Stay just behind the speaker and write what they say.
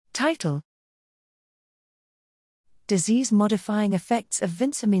Title: Disease-modifying effects of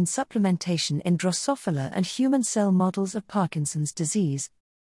Vincamine supplementation in Drosophila and human cell models of Parkinson's disease.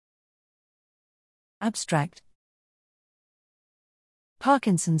 Abstract: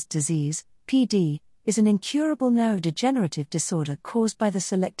 Parkinson's disease, PD, is an incurable neurodegenerative disorder caused by the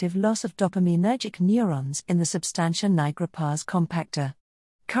selective loss of dopaminergic neurons in the substantia nigra pars compacta.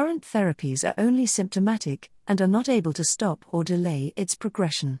 Current therapies are only symptomatic and are not able to stop or delay its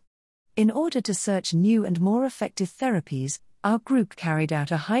progression. In order to search new and more effective therapies, our group carried out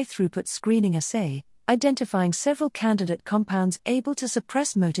a high-throughput screening assay, identifying several candidate compounds able to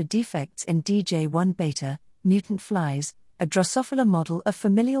suppress motor defects in DJ1-beta, mutant flies, a Drosophila model of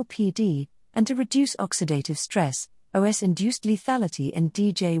familial PD, and to reduce oxidative stress, OS-induced lethality in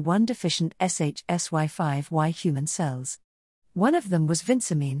DJ1-deficient SHSY5Y human cells. One of them was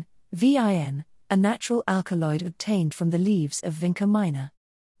Vincamine, VIN, a natural alkaloid obtained from the leaves of Vincamine.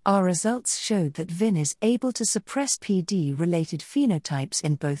 Our results showed that VIN is able to suppress PD-related phenotypes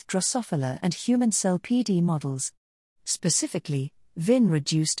in both Drosophila and human cell PD models. Specifically, VIN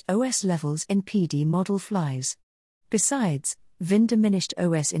reduced OS levels in PD model flies. Besides, VIN diminished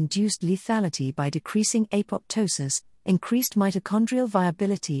OS-induced lethality by decreasing apoptosis, increased mitochondrial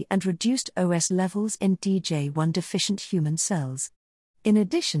viability, and reduced OS levels in DJ1-deficient human cells. In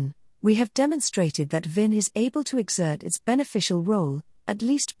addition, we have demonstrated that VIN is able to exert its beneficial role, at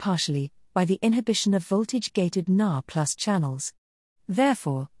least partially, by the inhibition of voltage-gated Na+ channels.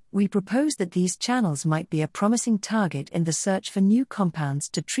 Therefore, we propose that these channels might be a promising target in the search for new compounds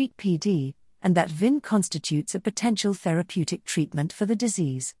to treat PD, and that VIN constitutes a potential therapeutic treatment for the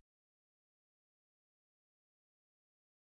disease.